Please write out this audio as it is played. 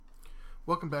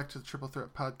Welcome back to the Triple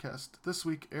Threat Podcast. This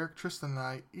week, Eric, Tristan, and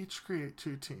I each create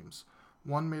two teams.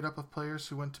 One made up of players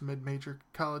who went to mid-major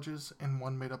colleges, and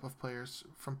one made up of players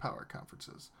from power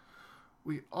conferences.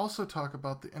 We also talk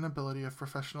about the inability of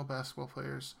professional basketball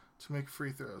players to make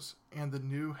free throws, and the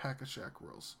new Hack-a-Shack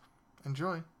rules.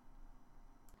 Enjoy!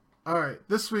 Alright,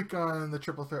 this week on the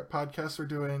Triple Threat Podcast, we're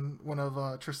doing one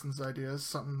of Tristan's ideas,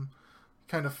 something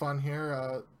kind of fun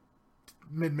here.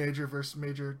 Mid-major versus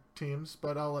major teams,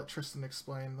 but I'll let Tristan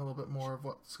explain a little bit more of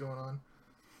what's going on.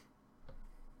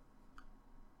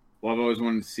 Well, I've always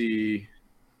wanted to see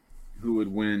who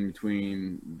would win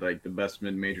between like the best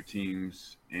mid-major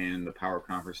teams and the power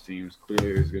conference teams.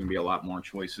 Clearly, there's going to be a lot more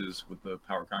choices with the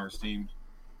power conference team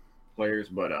players,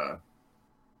 but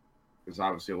there's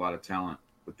obviously a lot of talent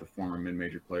with the former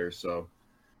mid-major players. So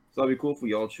that'd be cool if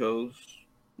we all chose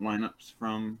lineups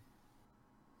from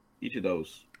each of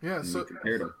those. Yeah, so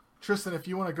Tristan, if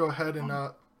you want to go ahead and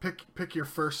pick your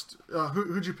first,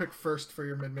 who'd you pick first for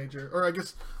your mid-major? Or I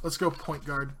guess let's go point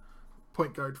guard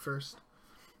first.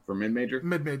 For mid-major?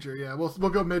 Mid-major, yeah. We'll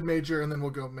go mid-major and then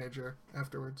we'll go major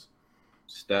afterwards.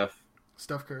 Steph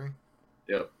Curry.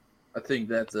 Yep. I think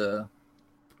that's a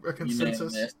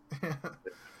consensus.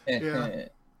 Yeah.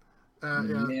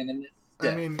 Unanimous.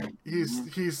 I mean,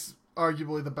 he's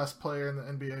arguably the best player in the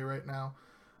NBA right now.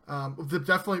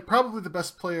 Probably the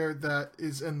best player that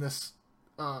is in this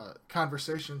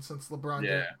conversation since LeBron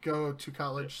didn't go to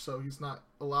college, so he's not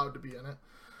allowed to be in it.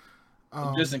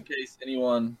 Just in case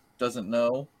anyone doesn't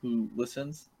know who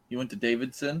listens, he went to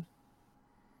Davidson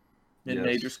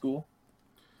mid-major school.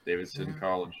 Davidson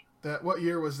College. What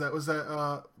year was that? Was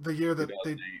that the year that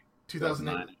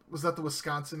 2008. Was that the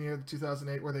Wisconsin year, the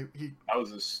 2008, where he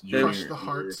crushed the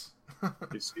Hearts?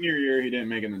 His senior year, he didn't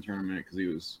make it in the tournament because he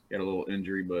had a little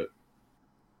injury. But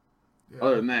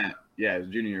other than that, his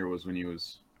junior year was when he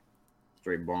was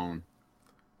straight balling.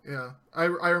 Yeah, I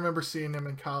remember seeing him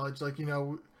in college. Like, you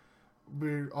know,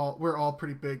 we're all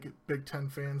pretty big Big Ten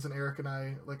fans, and Eric and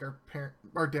I, like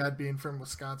our dad being from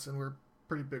Wisconsin, we're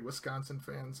pretty big Wisconsin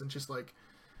fans, and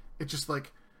it just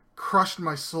crushed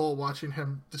my soul watching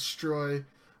him destroy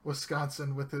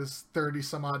Wisconsin with his 30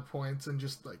 some odd points and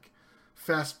just like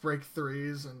fast break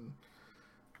threes,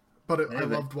 I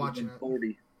loved watching it.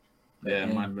 40. Yeah,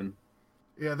 it might have been.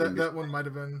 Yeah, that one might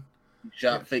have been.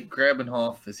 Shot fake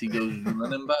Grabenhoff as he goes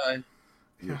running by.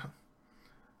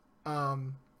 Yeah.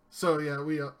 So yeah,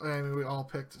 we all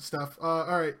picked Steph. All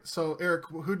right. So Eric,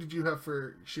 who did you have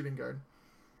for shooting guard?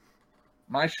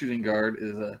 My shooting guard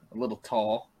is a little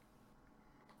tall.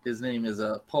 His name is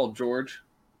Paul George,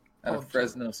 out of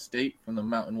Fresno State from the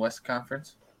Mountain West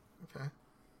Conference. Okay.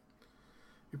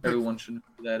 Everyone should know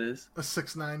who that is. A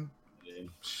 6'9"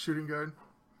 shooting guard.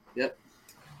 Yep.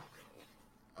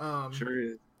 Sure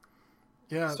is.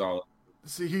 Yeah. Solid.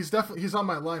 See, he's on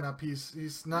my lineup.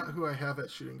 He's not who I have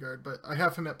at shooting guard, but I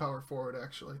have him at power forward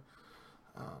actually.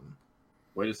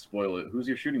 Way to spoil it. Who's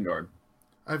your shooting guard?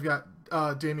 I've got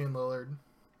Damian Lillard.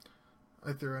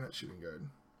 I threw in at shooting guard.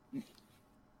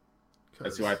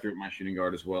 That's who I threw at my shooting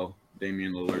guard as well.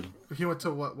 Damian Lillard. He went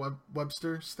to what?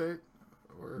 Webster State?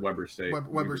 Or Weber State.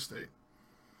 Weber State.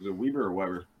 Is it Weber or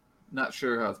Weber? Not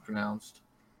sure how it's pronounced.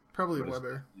 Probably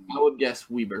Weber. I would guess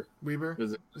Weber. Weber?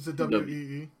 Is it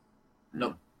W-E-E?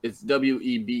 No, it's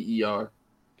W-E-B-E-R.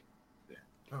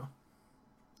 Oh.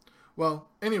 Well,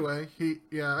 anyway,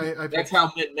 I That's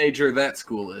how mid-major that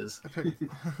school is.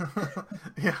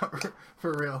 Yeah,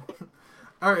 for real.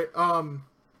 All right.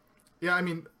 Yeah, I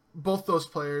mean, both those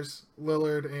players,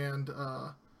 Lillard and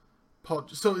Paul.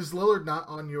 So is Lillard not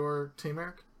on your team,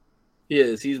 Eric? He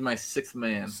is. He's my sixth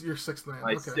man. Your sixth man.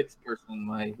 My okay. sixth person.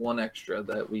 My one extra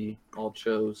that we all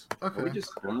chose. Okay. Are we just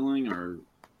spoiling our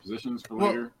positions for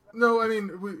later? No, I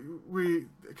mean we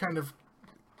kind of,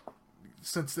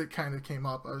 since it kind of came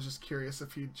up, I was just curious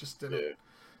if he just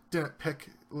didn't pick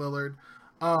Lillard.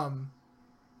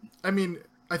 I mean,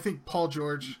 I think Paul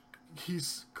George,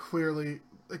 he's clearly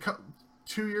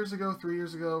 3 years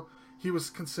ago, he was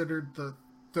considered the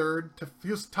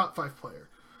he was top 5 player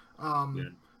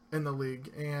in the league,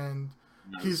 and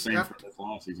he's same for this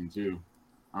last season too.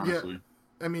 Honestly,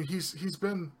 yeah, I mean he's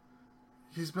been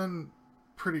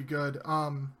pretty good.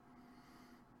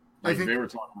 I think they were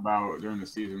talking about during the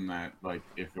season that like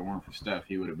if it weren't for Steph,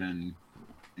 he would have been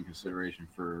in consideration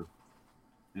for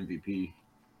MVP.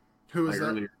 Who is that?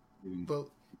 Earlier, who?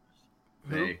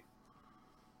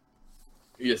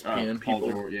 ESPN Paul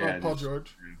people. George, Paul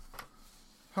George.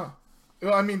 Huh.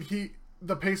 Well, I mean,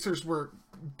 the Pacers were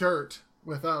dirt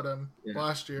without him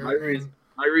last year.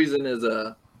 My reason is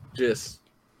just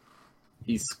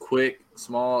he's quick,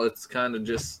 small. It's kind of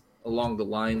just along the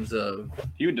lines of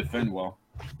he would defend well.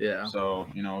 Yeah. So,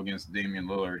 against Damian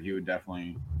Lillard, he would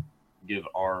definitely give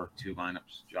our two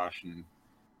lineups, Josh and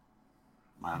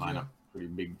my lineup, pretty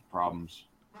big problems.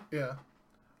 Yeah.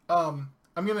 I'll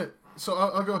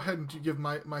go ahead and give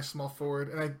my small forward,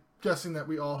 and I'm guessing that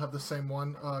we all have the same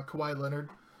one, Kawhi Leonard.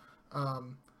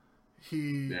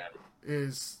 He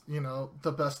is,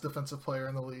 the best defensive player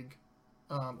in the league.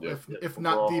 If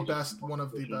not the best, one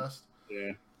of the best.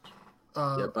 Yeah.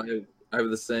 Yep, I have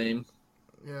the same.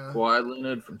 Yeah. Kawhi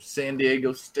Leonard from San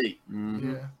Diego State.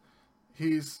 Mm-hmm. Yeah.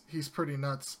 He's pretty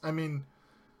nuts. I mean,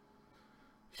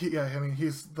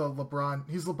 he's the LeBron.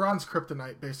 He's LeBron's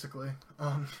kryptonite, basically.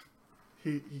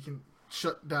 He can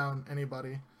shut down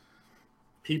anybody.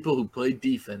 People who play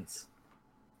defense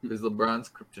is LeBron's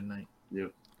kryptonite.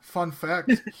 Yep. Fun fact,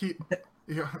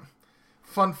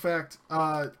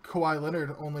 Kawhi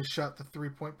Leonard only shot the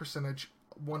 3-point percentage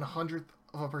 1/100th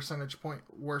of a percentage point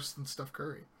worse than Steph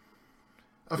Curry.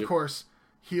 Of course,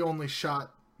 he only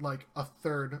shot like a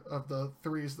third of the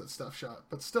threes that Steph shot,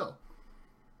 but still.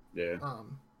 Yeah.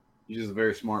 He's just a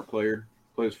very smart player.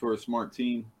 Plays for a smart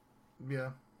team. Yeah.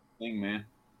 Thing, man.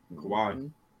 Kawhi. Mm-hmm.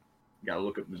 Got to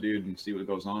look up the dude and see what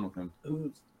goes on with him.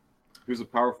 Who's a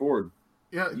power forward?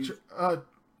 Yeah.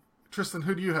 Tristan,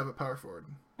 who do you have at power forward?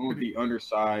 I'm with the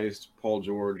undersized Paul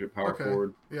George at power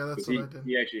forward. Yeah, that's what I did.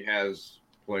 He actually has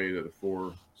played at the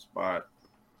 4 spot.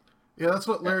 Yeah, that's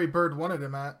what Larry Bird wanted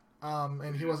him at,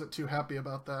 and he wasn't too happy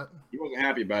about that. He wasn't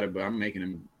happy about it, but I'm making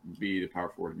him be the power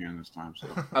forward again this time. So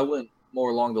I went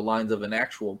more along the lines of an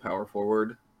actual power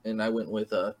forward, and I went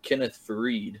with Kenneth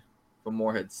Faried from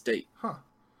Morehead State. Huh.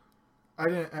 I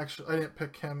didn't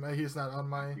pick him. He's not on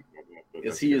my.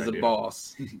 Yes, he is a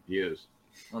boss. He is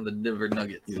on the Denver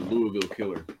Nuggets. He's a Louisville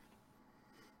killer.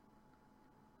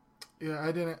 Yeah,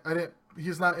 I didn't.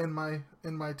 He's not in my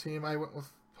team. I went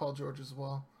with Paul George as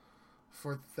well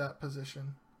for that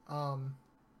position.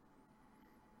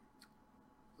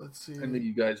 Let's see. I knew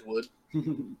you guys would.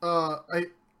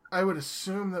 I would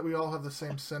assume that we all have the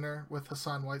same center with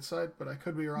Hassan Whiteside, but I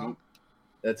could be wrong.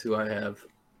 That's who I have.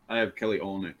 I have Kelly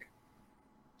Olynyk.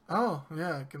 Oh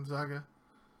yeah, Gonzaga.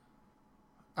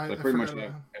 I pretty much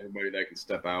have everybody that can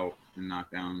step out and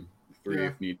knock down 3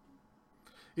 if need.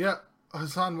 Yeah,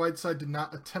 Hassan Whiteside did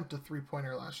not attempt a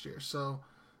 3-pointer last year, so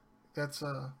that's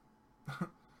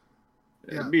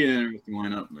It'd be an interesting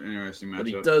lineup, interesting matchup. But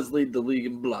he does lead the league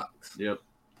in blocks. Yep.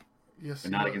 Yes.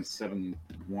 But not against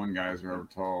 7'1" guys, however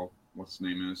tall. What's his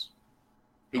name is?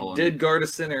 He did guard a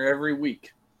center every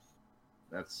week.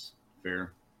 That's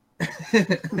fair.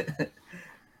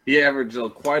 He averaged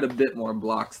quite a bit more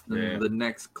blocks than the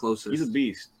next closest. He's a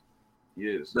beast. He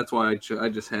is. That's why I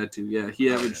just had to. Yeah,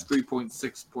 he averaged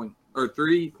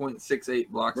 3.68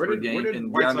 blocks per game,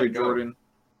 and DeAndre Jordan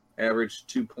averaged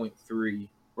 2.3.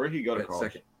 Where did he go to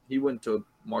college? Second. He went to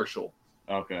Marshall.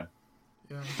 Okay.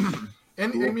 Yeah.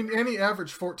 And cool. And he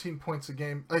averaged 14 points a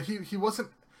game. He wasn't.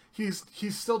 He's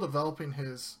still developing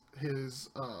his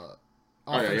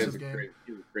offensive game.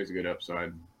 He has a crazy good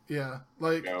upside. Yeah,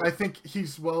 I think he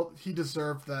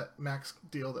deserved that max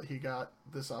deal that he got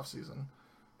this offseason.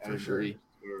 For sure.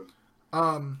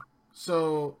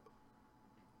 So,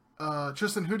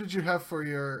 Tristan, who did you have for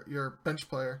your bench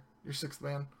player, your sixth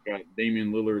man? Got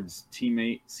Damian Lillard's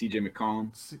teammate, CJ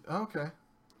McCollum. Okay.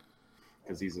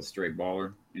 Because he's a straight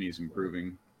baller and he's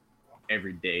improving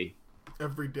every day.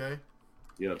 Every day.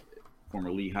 Yep.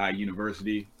 Former Lehigh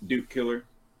University Duke killer.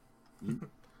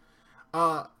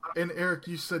 And Eric,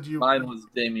 you said mine was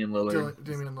Damian Lillard.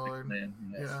 Damian Lillard. Man,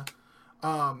 yes.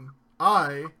 Yeah.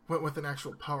 I went with an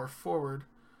actual power forward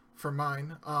for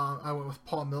mine. I went with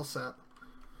Paul Millsap.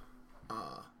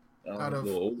 Out of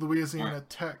Louisiana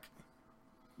Tech.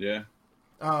 Yeah.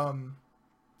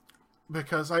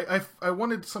 Because I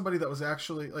wanted somebody that was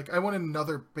actually I wanted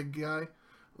another big guy,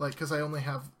 because I only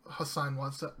have Hassan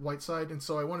Whiteside, and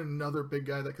so I wanted another big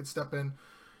guy that could step in.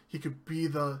 He could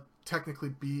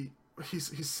he's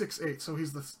 6'8", so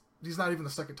he's not even the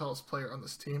second tallest player on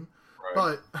this team,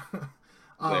 right. But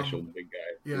the actual big guy.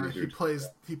 Yeah, he plays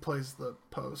the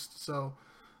post. So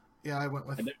yeah, I went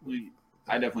with.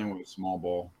 I definitely went with small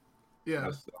ball. Yeah,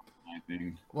 that's my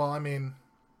thing. Well, I mean,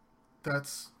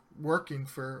 that's working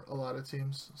for a lot of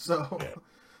teams. So, yeah.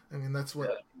 I mean, that's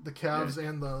what the Cavs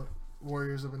and the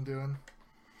Warriors have been doing.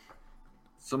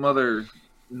 Some other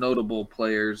notable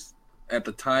players at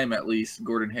the time, at least,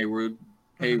 Gordon Hayward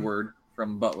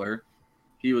from Butler.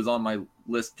 He was on my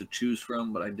list to choose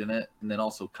from, but I didn't. And then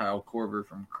also Kyle Korver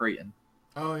from Creighton.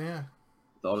 Oh yeah.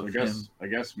 I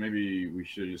guess maybe we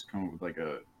should just come up with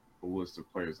a list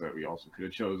of players that we also could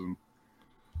have chosen.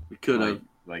 We could have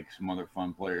some other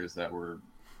fun players that were.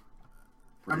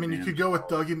 I mean, you could go with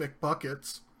Dougie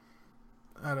McBuckets.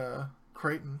 out of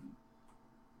Creighton.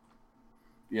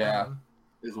 Yeah,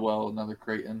 as well, another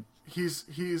Creighton. He's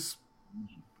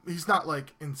not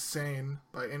like insane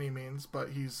by any means, but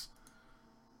he's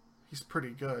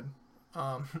pretty good.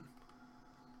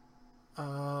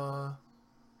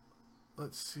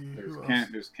 Let's see.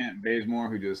 There's Kent Bazemore,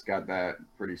 who just got that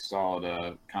pretty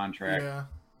solid contract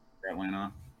for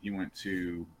Atlanta. He went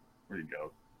to, where'd he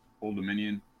go? Old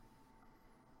Dominion.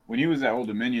 When he was at Old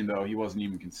Dominion, though, he wasn't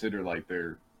even considered like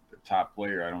their top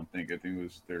player. I don't think. I think it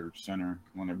was their center,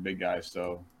 one of their big guys.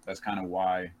 So that's kind of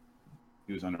why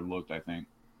he was underlooked, I think.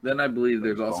 Then I believe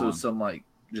there's also some like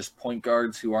just point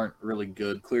guards who aren't really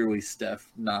good. Clearly,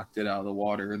 Steph knocked it out of the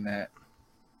water in that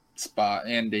spot,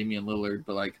 and Damian Lillard.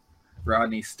 But like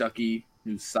Rodney Stuckey,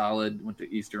 who's solid, went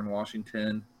to Eastern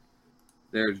Washington.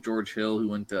 There's George Hill, who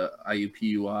went to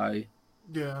IUPUI.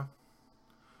 Yeah,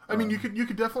 I mean, you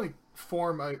could definitely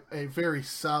form a very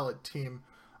solid team,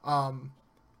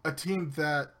 a team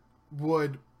that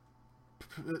would.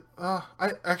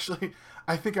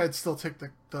 I think I'd still take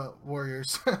the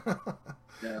Warriors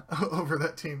over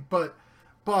that team, but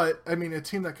I mean, a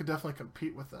team that could definitely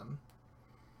compete with them.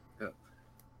 Yeah.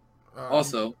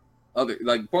 Also, other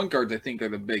like point guards, I think are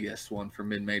the biggest one for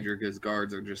mid-major because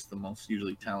guards are just the most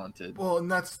usually talented. Well,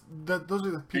 and those are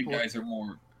the people. Big guys are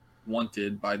more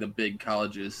wanted by the big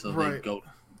colleges, so they go to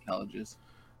colleges.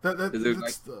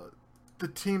 That's the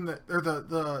team that or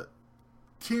the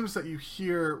teams that you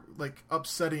hear like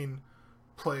upsetting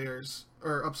players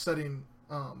or upsetting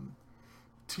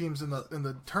teams in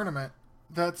the tournament.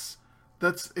 That's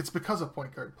it's because of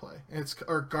point guard play.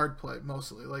 Or guard play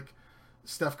mostly, like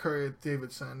Steph Curry,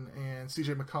 Davidson, and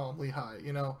CJ McCollum, Lehigh.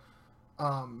 You know,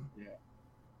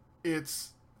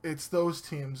 it's those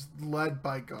teams led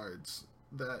by guards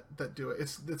that do it.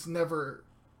 It's never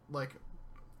like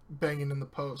banging in the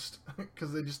post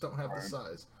because they just don't have the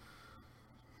size.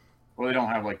 Well, they don't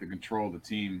have like the control of the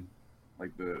team,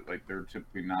 like they're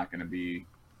typically not going to be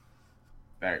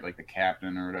that like the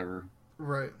captain or whatever.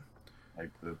 Right. Like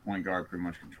the point guard pretty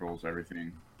much controls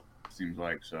everything. It seems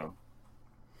like so.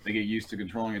 They get used to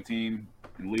controlling a team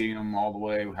and leading them all the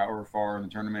way, however far in the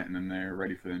tournament, and then they're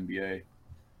ready for the NBA.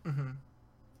 Mm-hmm.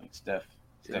 Like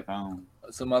Stephon.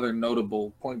 Some other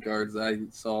notable point guards I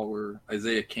saw were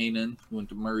Isaiah Kanan, who went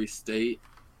to Murray State,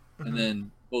 and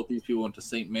then both these people went to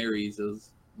St. Mary's. It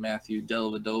was Matthew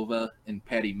Dellavedova and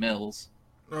Patty Mills.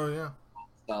 Oh yeah,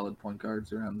 solid point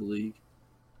guards around the league.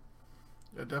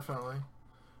 Yeah, definitely.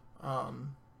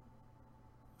 I'm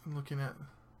looking at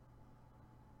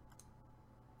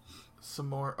some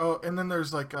more. Oh, and then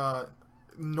there's like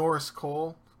Norris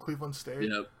Cole, Cleveland State.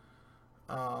 Yep.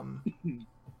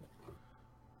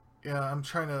 Yeah, I'm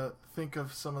trying to think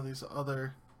of some of these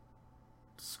other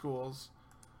schools.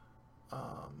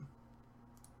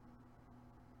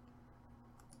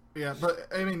 Yeah, but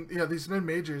I mean, yeah, these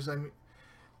mid-majors, I mean,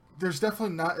 there's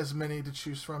definitely not as many to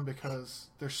choose from because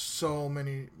there's so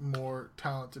many more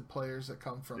talented players that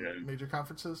come from major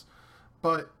conferences.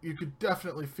 But you could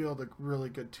definitely field a really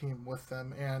good team with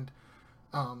them. And,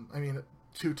 I mean,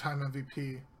 2-time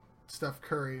MVP Steph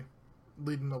Curry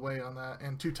leading the way on that,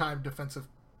 and 2-time Defensive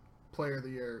Player of the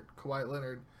Year Kawhi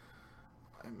Leonard.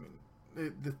 I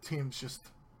mean, the team's just,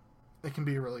 it can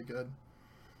be really good.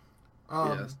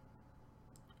 Yes.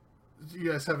 Do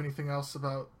you guys have anything else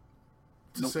to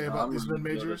say about these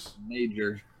mid-majors?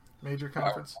 Major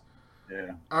conference.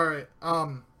 Yeah. All right.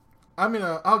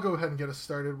 I'll go ahead and get us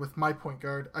started with my point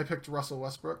guard. I picked Russell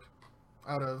Westbrook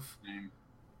out of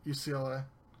UCLA.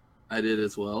 I did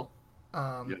as well.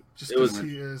 Just because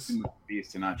he is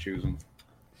beast to not choose him.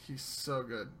 He's so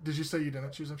good. Did you say you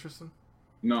didn't choose him, Tristan?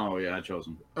 No, yeah, I chose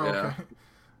him. Oh, okay.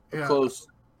 Yeah. Close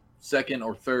second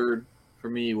or third for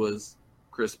me was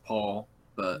Chris Paul,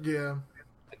 but yeah,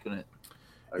 I couldn't.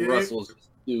 Russell's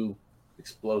too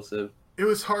explosive. It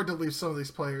was hard to leave some of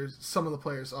the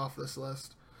players off this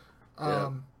list.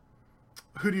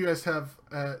 Who do you guys have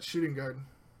at shooting guard?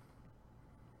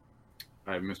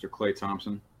 I have Mr. Klay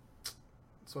Thompson.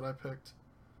 That's what I picked.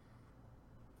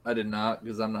 I did not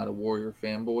because I'm not a Warrior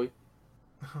fanboy.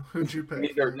 Who'd you pick?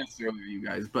 Neither necessarily you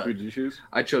guys, but who did you choose?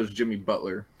 I chose Jimmy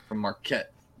Butler from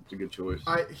Marquette. It's a good choice.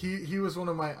 He was one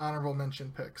of my honorable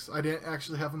mention picks. I didn't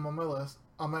actually have him on my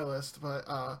list, but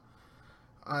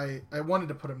I wanted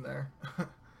to put him there.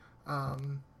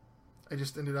 I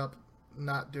just ended up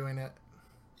not doing it.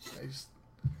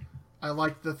 I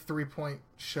liked the 3-point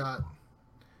shot,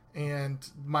 and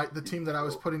the team that I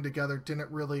was putting together didn't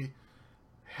really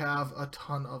have a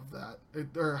ton of that,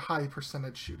 or high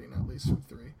percentage shooting, at least from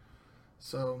 3.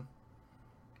 So,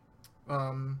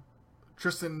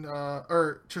 Tristan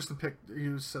picked,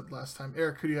 you said last time.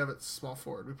 Eric, who do you have at small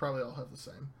forward? We probably all have the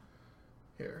same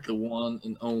here. The one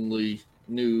and only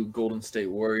new Golden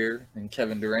State Warrior and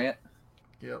Kevin Durant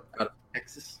Yep. out of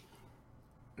Texas.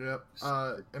 Yep.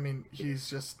 I mean, he's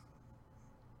just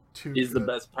too He's the good.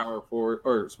 best power forward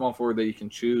or small forward that you can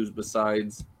choose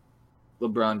besides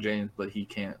LeBron James, but you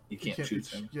can't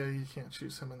choose him. Yeah, you can't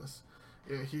choose him in this.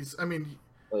 Yeah,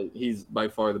 He's by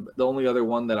far the only other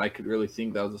one that I could really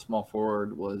think that was a small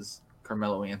forward was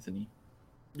Carmelo Anthony.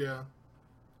 yeah.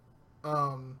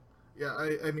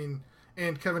 Yeah, I mean,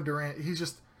 and Kevin Durant,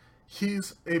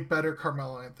 he's a better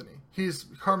Carmelo Anthony. He's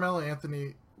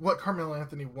what Carmelo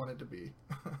Anthony wanted to be.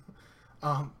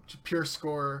 Pure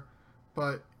scorer,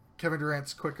 but Kevin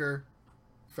Durant's quicker,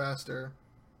 faster.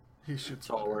 He shoots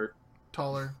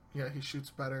taller. Yeah, he shoots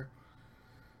better.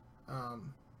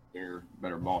 They're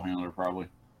better ball handler, probably.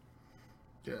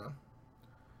 Yeah.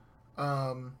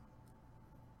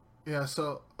 Yeah,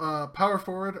 so power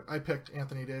forward, I picked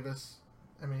Anthony Davis.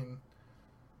 I mean,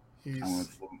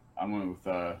 I went with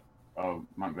oh,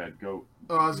 my bad, GOAT.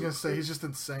 Oh, I was gonna say he's just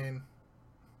insane.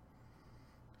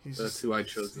 That's who I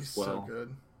chose as well. So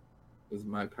good. Is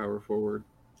my power forward.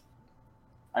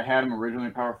 I had him originally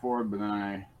power forward, but then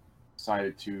I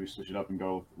decided to switch it up and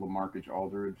go with LaMarcus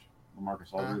Aldridge,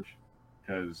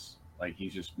 because like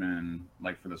he's just been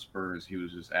like for the Spurs, he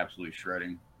was just absolutely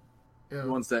shredding. Yeah. He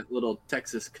wants that little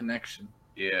Texas connection.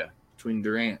 Yeah. Between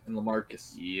Durant and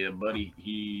LaMarcus. Yeah, buddy.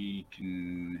 He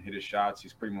can hit his shots.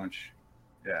 He's pretty much,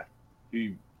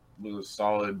 he was a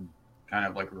solid, kind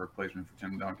of like a replacement for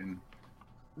Tim Duncan.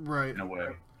 Right. In a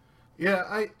way.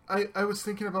 Yeah, I was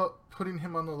thinking about putting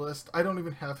him on the list. I don't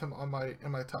even have him on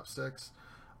in my top 6,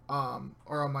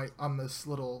 or on this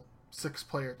little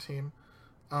 6-player team.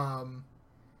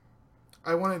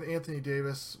 I wanted Anthony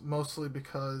Davis mostly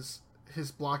because his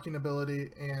blocking ability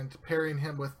and pairing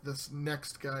him with this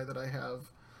next guy that I have,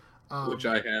 which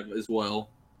I have as well.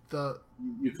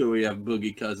 You clearly have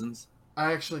Boogie Cousins.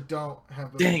 I actually don't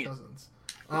have Dang Boogie Cousins.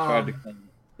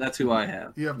 That's who I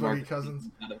have. You have Boogie Cousins.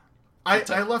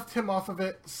 I left him off of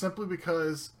it simply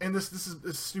because, and this is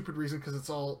a stupid reason because this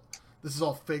is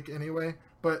all fake anyway,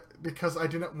 but because I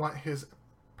didn't want his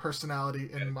personality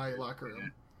in my locker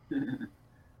room.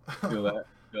 Feel that.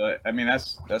 I mean,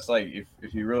 that's like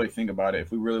if you really think about it,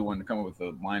 if we really wanted to come up with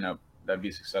a lineup that'd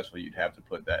be successful, you'd have to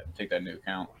take that into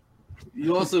account.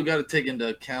 You also got to take into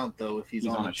account though if he's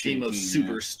on a team of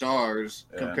superstars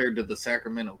compared to the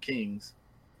Sacramento Kings,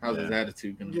 how's his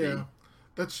attitude going to be? Yeah,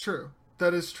 that's true.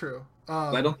 That is true.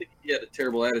 I don't think he had a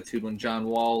terrible attitude when John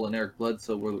Wall and Eric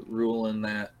Bledsoe were ruling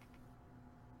that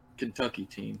Kentucky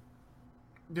team.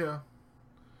 Yeah,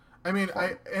 I mean,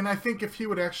 I think if he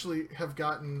would actually have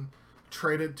gotten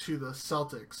traded to the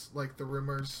Celtics, like the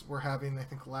rumors were having, I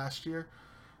think last year,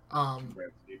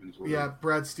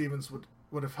 Brad Stevens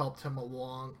would have helped him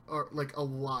along, or like a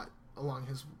lot along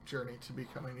his journey to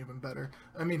becoming even better.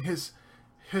 I mean, his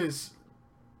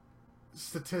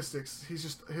statistics,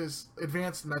 his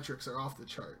advanced metrics are off the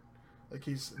chart. Like,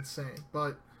 he's insane.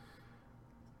 But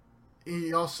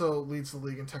he also leads the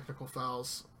league in technical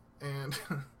fouls, and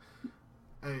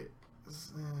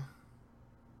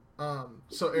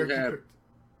so Eric,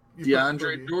 you picked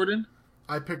DeAndre Jordan?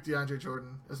 I picked DeAndre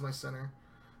Jordan as my center.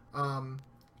 Am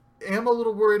a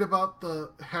little worried about the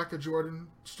hack of Jordan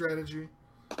strategy,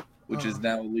 which is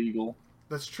now illegal.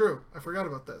 That's true. I forgot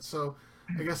about that. So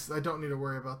I guess I don't need to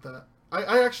worry about that.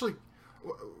 I actually,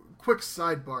 quick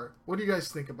sidebar. What do you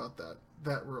guys think about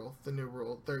that rule, the new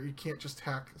rule? There, you can't just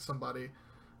hack somebody.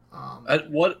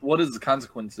 What is the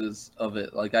consequences of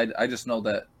it? Like, I just know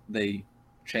that they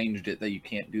changed it that you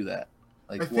can't do that.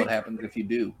 Like, what happens if you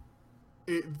do?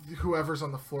 Whoever's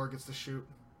on the floor gets to shoot,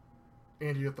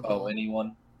 and you get the ball. Oh,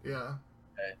 anyone? Yeah.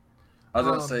 Okay. I was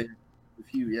gonna say,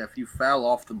 if you foul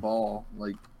off the ball,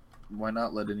 like, why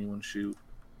not let anyone shoot?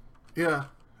 Yeah,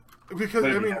 because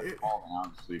I mean,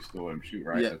 obviously still let him shoot,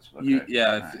 right? Yeah,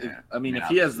 That's okay. If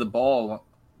he has the ball,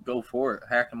 go for it.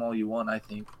 Hack him all you want. I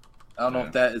think. I don't know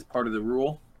if that is part of the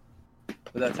rule,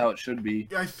 but that's how it should be.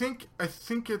 Yeah, I think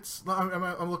it's.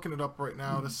 I'm looking it up right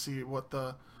now to see what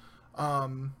the.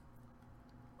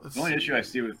 The only issue I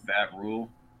see with that rule,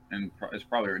 and it's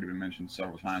probably already been mentioned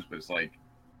several times, but it's like,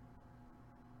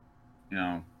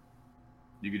 you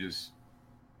could just,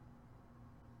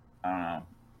 I don't know,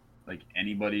 like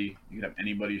you could have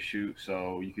anybody shoot,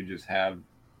 so you could just have,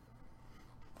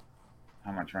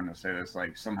 how am I trying to say this?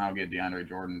 Like, somehow get DeAndre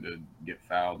Jordan to get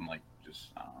fouled and like just,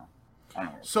 I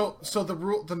don't know. So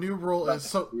the new rule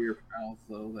is weird fouls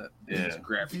though that just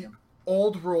grab him.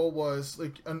 Old rule was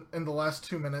like in the last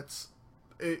 2 minutes,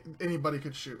 anybody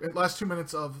could shoot. Last 2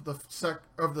 minutes of the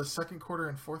second quarter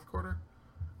and fourth quarter,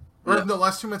 or Yes. the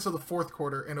last 2 minutes of the fourth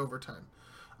quarter and overtime.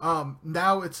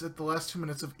 Now it's at the last 2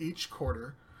 minutes of each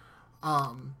quarter.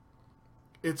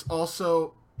 It's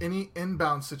also any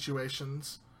inbound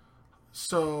situations.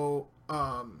 So,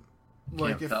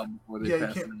 like Can't if foul before they you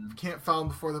pass it in. can't foul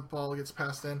before the ball gets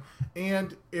passed in,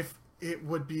 and if it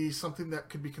would be something that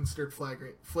could be considered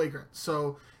flagrant.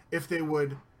 So if they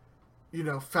would,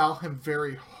 foul him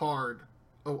very hard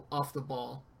off the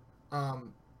ball,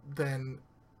 then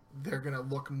they're gonna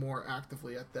look more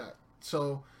actively at that.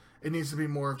 So it needs to be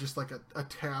more of just like a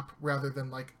tap rather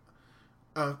than like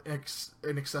an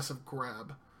excessive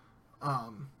grab. Yeah,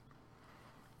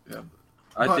 But-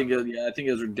 I think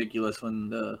it was ridiculous when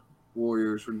the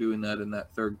Warriors were doing that in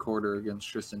that third quarter against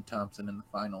Tristan Thompson in the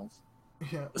finals.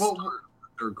 Yeah. The Well, start of the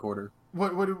third quarter.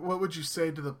 what would you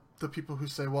say to the people who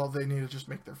say, well, they need to just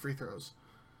make their free throws?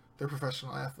 They're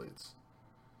professional athletes.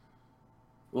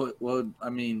 Well, I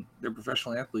mean, they're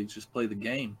professional athletes. Just play the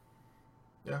game.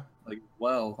 Yeah.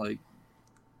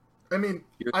 I mean,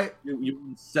 You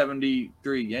won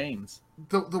 73 games.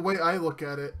 the way I look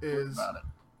at it is About it.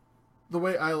 the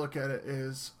way I look at it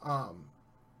is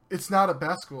it's not a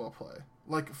basketball play.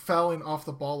 Like fouling off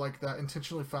the ball like that,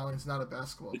 intentionally fouling is not a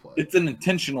basketball play. It's an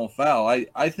intentional foul.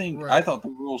 I think Right. I thought the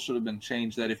rule should have been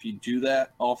changed that if you do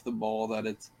that off the ball, that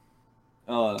it's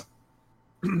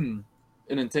an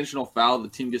intentional foul. The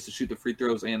team gets to shoot the free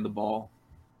throws and the ball.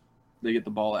 They get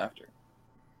the ball after.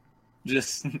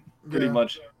 Just pretty Yeah.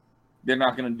 much, they're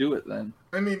not going to do it then.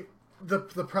 I mean, the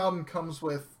problem comes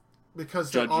with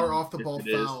because there Judging are off the ball if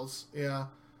it is. fouls. Yeah.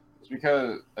 It's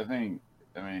because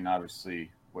obviously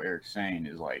what Eric's saying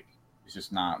is like it's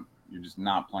just not you're just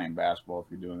not playing basketball if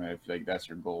you're doing that. If like that's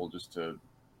your goal, just to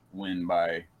win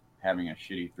by having a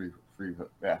shitty free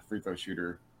throw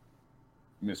shooter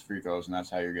miss free throws, and that's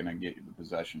how you're gonna get the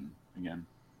possession again.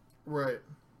 Right.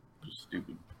 Just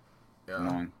stupid. Yeah.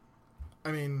 Annoying.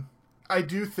 I mean, I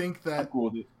do think I'm that. cool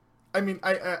with it. I mean,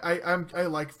 I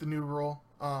like the new rule,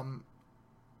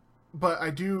 but I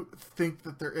do think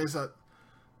that there is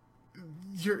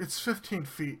it's 15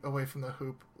 feet away from the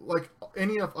hoop. Like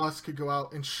any of us could go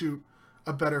out and shoot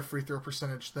a better free throw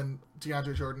percentage than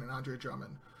DeAndre Jordan and Andre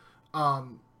Drummond,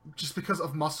 just because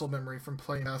of muscle memory from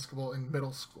playing basketball in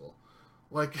middle school.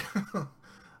 Like,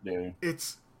 Yeah.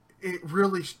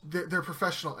 they're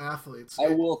professional athletes. I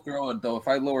will throw it though. If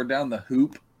I lower down the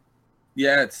hoop,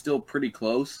 yeah, it's still pretty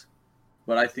close,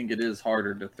 but I think it is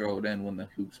harder to throw it in when the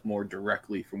hoop's more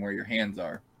directly from where your hands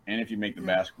are. And if you make the Yeah.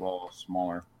 basketball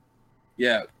smaller,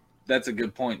 Yeah, that's a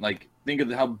good point. Like, think of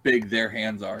how big their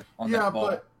hands are on Yeah, that ball.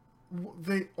 but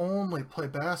they only play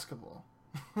basketball.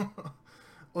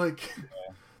 Like,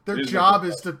 their It is job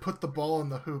like- is to put the ball in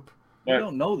the hoop. You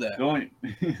don't know that. the only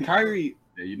Kyrie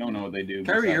Yeah, you don't know what they do.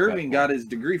 Kyrie besides Irving basketball. got his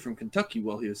degree from Kentucky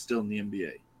while he was still in the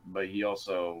NBA. But he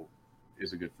also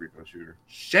is a good free throw shooter.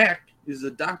 Shaq is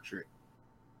a doctorate,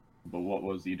 But what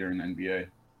was he during the NBA?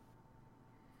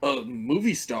 a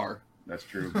movie star, That's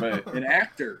true. But an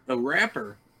actor, a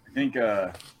rapper. I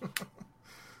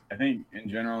think in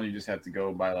general you just have to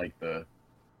go by like the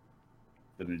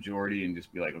majority and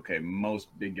just be like, okay, most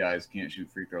big guys can't shoot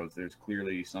free throws. There's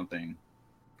clearly something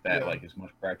that Yeah. like as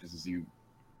much practice as you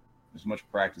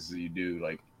do,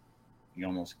 like you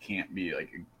almost can't be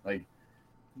like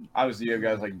obviously you have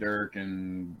guys like Dirk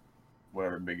and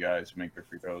whatever big guys make their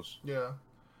free throws. Yeah.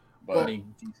 But Any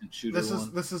decent shooter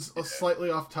This is a slightly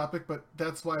off topic, but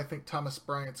that's why I think Thomas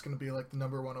Bryant's going to be like the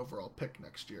number 1 overall pick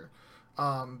next year,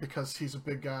 because he's a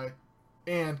big guy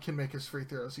and can make his free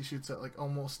throws. He shoots at like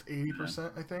almost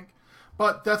 80%, I think.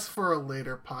 But that's for a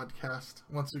later podcast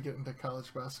once we get into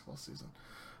college basketball season.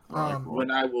 when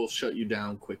I will shut you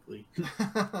down quickly.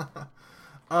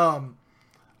 All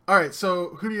right. So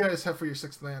who do you guys have for your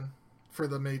sixth man for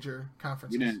the major we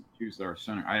conferences? didn't choose our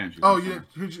center. I didn't choose. Oh, our you center.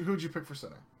 didn't. Who'd you pick for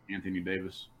center? Anthony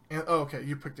Davis. Okay,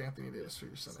 you picked Anthony Davis for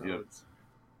your center. Yep.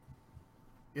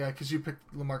 Yeah, because you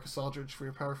picked LaMarcus Aldridge for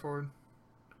your power forward.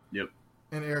 Yep.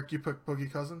 And Eric, you picked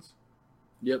Boogie Cousins,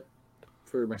 Yep.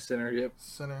 For my center, yep.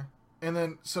 center. And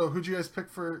then, so who'd you guys pick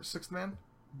for sixth man?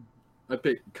 I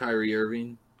picked Kyrie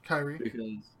Irving Kyrie.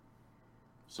 because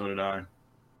So did I.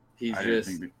 he's I didn't just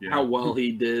think that- yeah. how well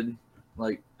he did.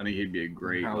 Like, I think he'd be a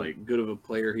great how like. good of a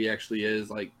player he actually is.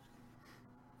 Like,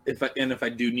 if I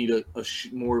do need a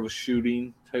more of a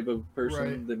shooting type of person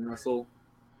Right. than Russell,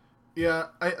 Yeah,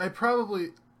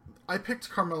 I picked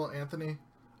Carmelo Anthony,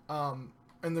 and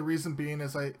the reason being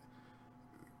is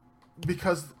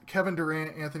because Kevin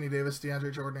Durant, Anthony Davis,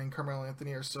 DeAndre Jordan, and Carmelo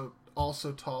Anthony are so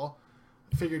tall.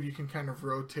 I figured you can kind of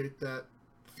rotate that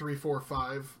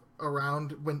 3-4-5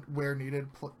 around where needed,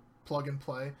 plug and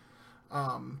play,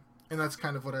 and that's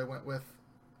kind of what I went with.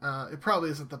 It probably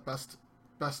isn't the best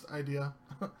idea.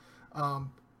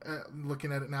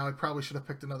 Looking at it now, I probably should have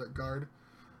picked another guard.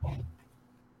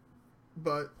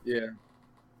 But Yeah.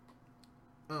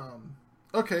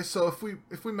 Okay, so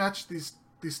if we match these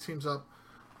teams up,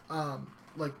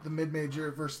 like the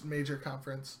mid-major versus major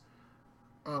conference,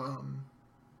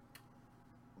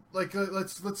 like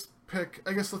let's pick.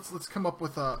 I guess let's come up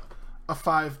with a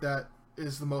 5 that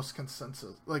is the most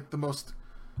consensus, like the most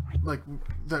like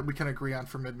that we can agree on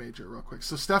for mid-major real quick.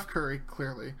 So Steph Curry,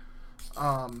 clearly.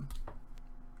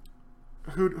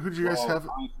 Who do you guys have?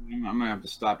 Honestly, I'm gonna have to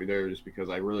stop you there just because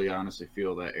I really honestly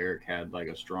feel that Eric had like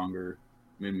a stronger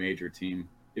mid-major team.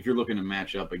 If you're looking to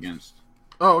match up against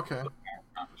Oh, okay.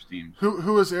 conference teams,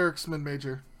 Who is Eric's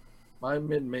mid-major? My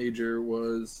mid-major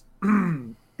was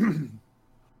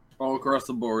all across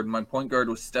the board. My point guard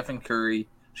was Stephen Curry,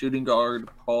 shooting guard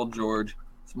Paul George,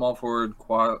 small forward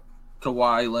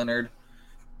Kawhi Leonard,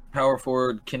 power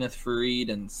forward Kenneth Faried,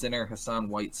 and center Hassan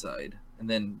Whiteside. And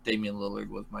then Damian Lillard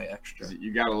was my extra.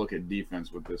 you got to look at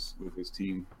defense with this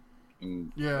team,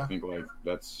 and Yeah. I think like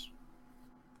that's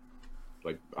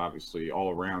like obviously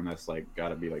all around that's like got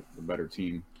to be like the better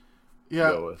team. to Yeah,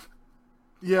 go with.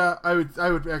 yeah. I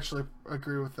would actually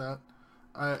agree with that.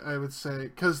 I would say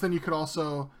because then you could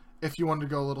also, if you wanted to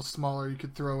go a little smaller, you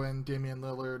could throw in Damian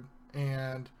Lillard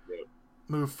and Yep.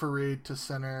 move Fareed to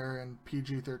center and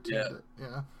PG-13. Yeah.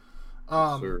 Yeah.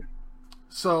 Yes, sir.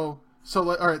 So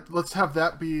all right, let's have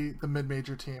that be the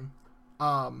mid-major team,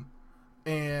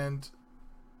 and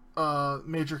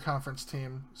major conference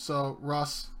team. So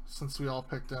Russ, since we all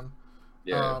picked him.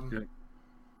 Yeah.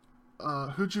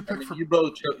 Who'd you pick for? You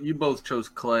both chose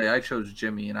Clay. I chose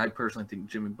Jimmy, and I personally think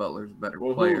Jimmy Butler's a better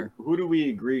Well, player. who do we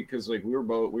agree? Because like we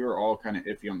were all kind of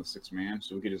iffy on the 6 man,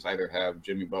 so we could just either have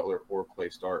Jimmy Butler or Clay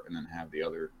start, and then have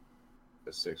the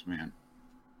 6 man.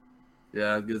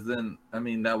 Yeah, because then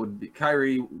that would be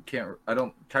Kyrie Kyrie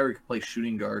could play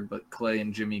shooting guard, but Clay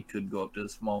and Jimmy could go up to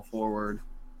small forward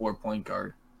or point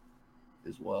guard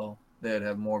as well. They'd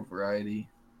have more variety.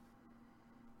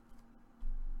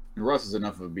 And Russ is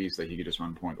enough of a beast that he could just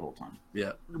run point the whole time.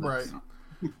 Yeah, Right.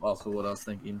 that's also what I was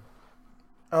thinking.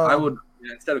 Um, I would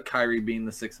instead of Kyrie being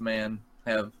the 6 man,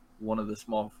 have one of the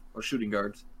small or shooting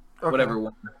guards, okay. whatever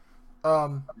one.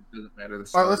 Um. It doesn't matter.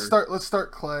 The All right, starter. let's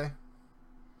start Clay.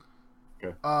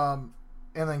 Okay. And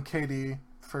then KD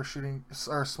for shooting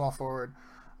or small forward.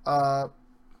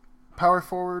 Power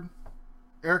forward.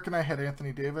 Eric and I had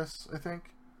Anthony Davis, I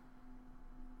think.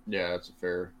 Yeah, that's a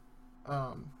fair.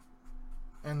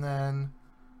 And then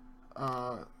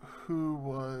who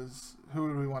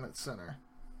would we want at center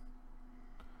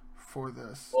for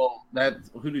this? Well,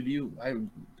 who did you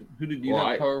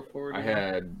have power forward? I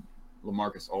had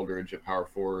LaMarcus Aldridge at power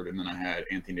forward, and then I had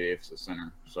Anthony Davis at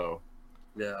center. So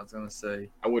Yeah, I was gonna say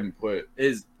I wouldn't put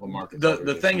is LaMarcus. the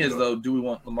Aldridge thing at is center. though, do we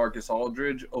want LaMarcus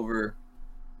Aldridge over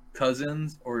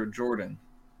Cousins or Jordan?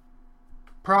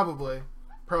 Probably.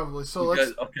 So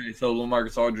Because, so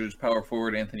LaMarcus Aldridge power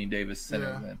forward, Anthony Davis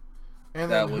center, Yeah. then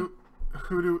and that then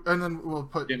who do and then we'll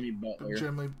put Jimmy Butler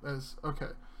Jimmy as okay.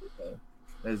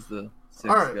 as the 6th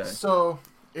All right, guy. so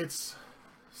it's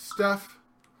Steph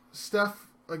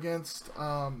against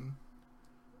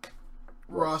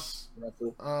Russ,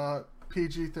 Russell.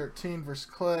 PG-13 versus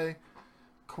Clay,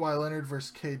 Kawhi Leonard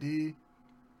versus KD,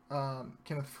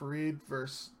 Kenneth Faried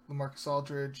versus LaMarcus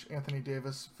Aldridge, Anthony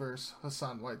Davis versus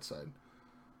Hassan Whiteside.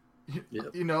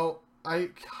 Yep. You know, I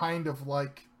kind of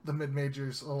like the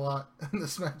mid-majors a lot in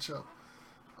this matchup.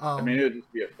 I mean, it would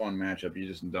just be a fun matchup. You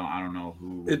just don't. I don't know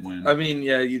who would win. I mean,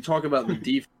 yeah, you talk about the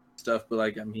defense stuff, but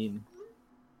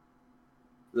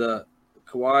the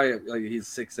Kawhi, he's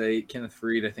 6'8". Kenneth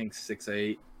Faried, I think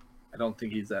 6'8". I don't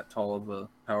think he's that tall of a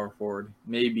power forward.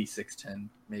 Maybe 6'10",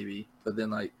 maybe. But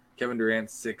then Kevin Durant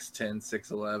 6'10",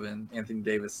 6'11". Anthony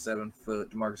Davis 7 foot.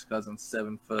 DeMarcus Cousins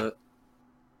 7 foot.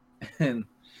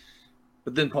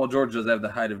 But then Paul George does have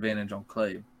the height advantage on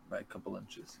Clay by a couple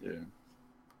inches.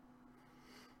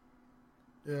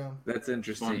 Yeah. That's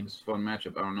interesting. It's a fun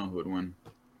matchup. I don't know who would win.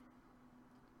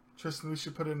 Tristan, we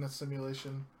should put in a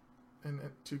simulation in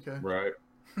 2K. Right.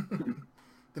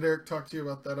 Did Eric talk to you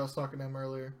about that? I was talking to him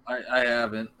earlier. I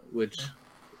haven't, which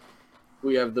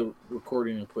we have the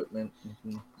recording equipment.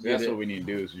 That's what we need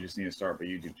to do. Is we just need to start up a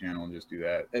YouTube channel and just do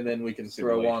that. And then we can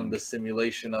throw on the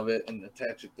simulation of it and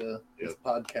attach it to this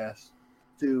podcast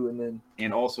too.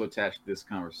 And also attach this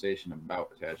conversation about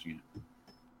attaching it.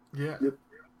 Yeah.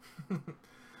 Yep.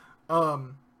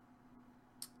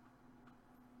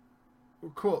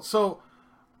 Cool. So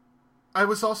I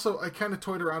kind of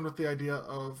toyed around with the idea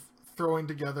of throwing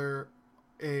together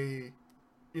a,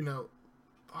 you know,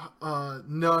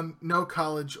 no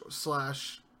college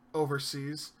 /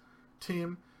 overseas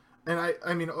team. And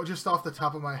I mean, just off the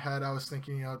top of my head, I was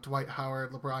thinking, you know, Dwight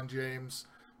Howard, LeBron James,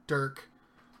 Dirk.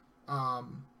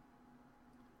 I'm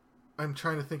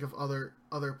trying to think of other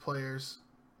players.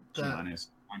 Giannis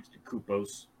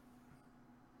Antetokounmpo.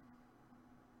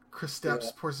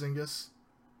 Kristaps Porzingis.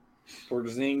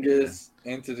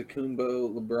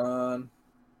 Antetokounmpo, LeBron.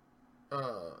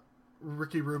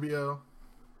 Ricky Rubio.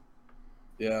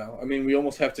 Yeah, I mean, we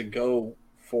almost have to go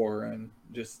for and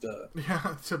just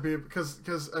yeah, to be because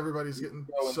everybody's getting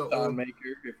so Don old. Maker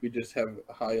if we just have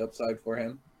a high upside for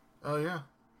him. Oh yeah,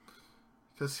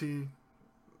 because he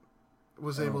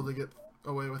was able to get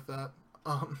away with that.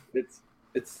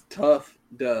 It's tough.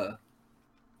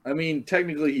 I mean,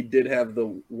 technically, he did have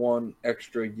the one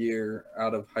extra year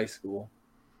out of high school,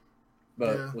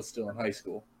 but was still in high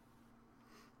school.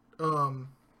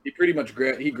 He pretty much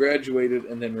he graduated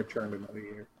and then returned another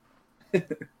year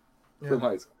from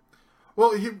high school.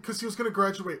 Well, because he was going to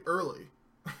graduate early.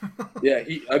 Yeah,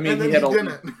 he had all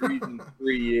his degrees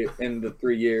in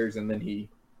 3 years, and then he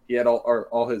had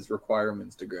all his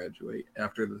requirements to graduate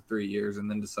after the 3 years, and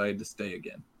then decided to stay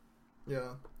again.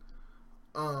 Yeah.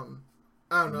 I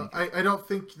don't know. I don't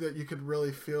think that you could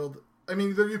really field. I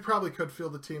mean, you probably could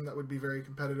field a team that would be very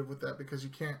competitive with that, because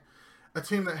you can't. A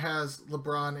team that has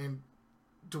LeBron and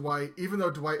Dwight, even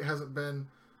though Dwight hasn't been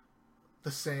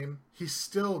the same, he's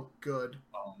still good.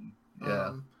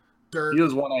 Dirk. He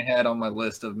was one I had on my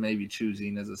list of maybe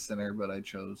choosing as a center, but I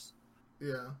chose.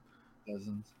 Yeah.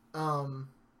 Cousins.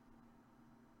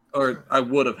 Or I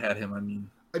would have had him. I mean,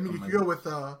 you could go with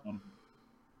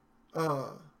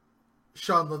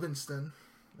Sean Livingston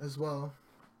as well.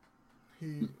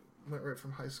 He went right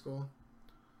from high school.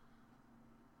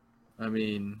 I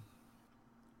mean,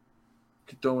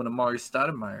 could throw in Amari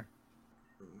Stoudemire.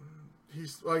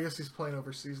 I guess he's playing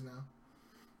overseas now.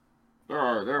 There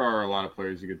are a lot of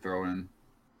players you could throw in.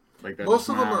 Like that. Most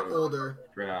of them are older.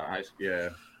 Straight out of high school, yeah.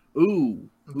 Ooh,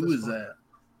 who is that?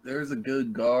 There's a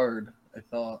good guard. I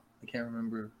can't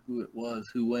remember who it was,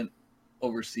 who went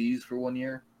overseas for 1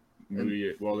 year.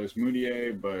 Moutier. Well, there's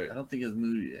Moutier, but I don't think it was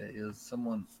Moutier. It was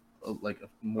someone like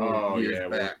more years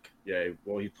back.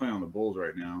 Well, he's playing on the Bulls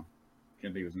right now.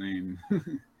 Can't think of his name. He's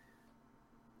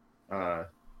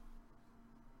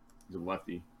a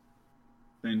lefty.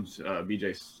 Then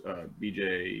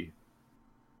BJ.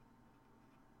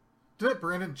 Didn't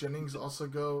Brandon Jennings also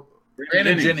go?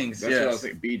 Brandon Jennings. That's what I was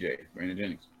thinking. BJ. Brandon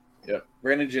Jennings. Yep.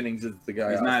 Brandon Jennings is the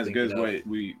guy. He's not as good as what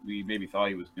we maybe thought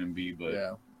he was going to be,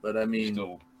 but but I mean,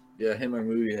 still. Yeah, him and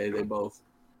Moutier, they both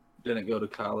didn't go to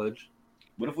college.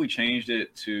 What if we changed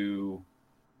it to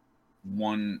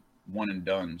one and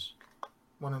dones?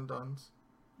 One and dones.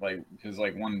 Because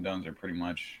one and dones are pretty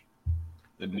much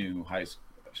the new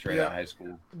straight out high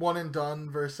school. One and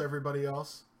done versus everybody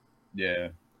else. Yeah.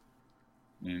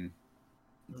 I mean,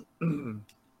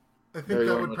 I think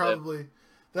that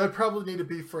would probably need to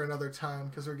be for another time,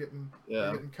 because we're getting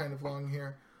kind of long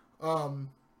here.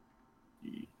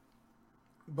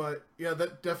 But yeah,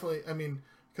 that definitely. I mean,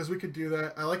 because we could do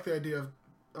that. I like the idea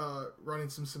of running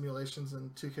some simulations in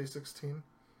 2K16.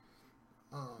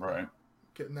 Right.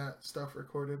 Getting that stuff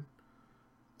recorded.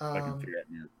 I can figure out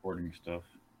your recording stuff.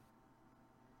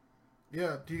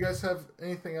 Yeah. Do you guys have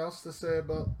anything else to say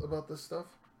about this stuff?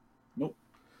 Nope.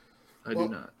 I do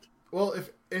not. Well, if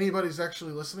anybody's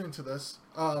actually listening to this,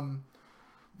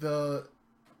 the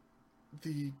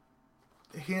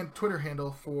Twitter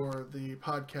handle for the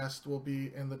podcast will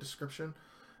be in the description.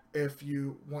 If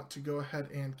you want to go ahead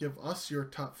and give us your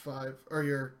top 5, or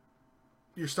your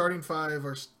starting 5,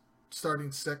 or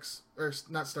starting 6, or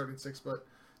not starting 6, but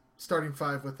starting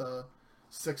 5 with a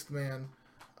 6th man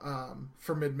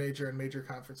for mid-major and major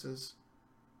conferences,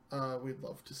 we'd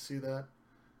love to see that.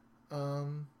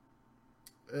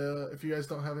 If you guys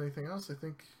don't have anything else, I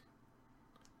think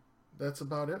that's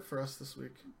about it for us this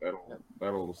week.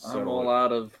 That'll settle I'm all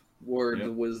out of words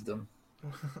of wisdom.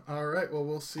 All right. Well,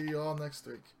 we'll see you all next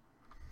week.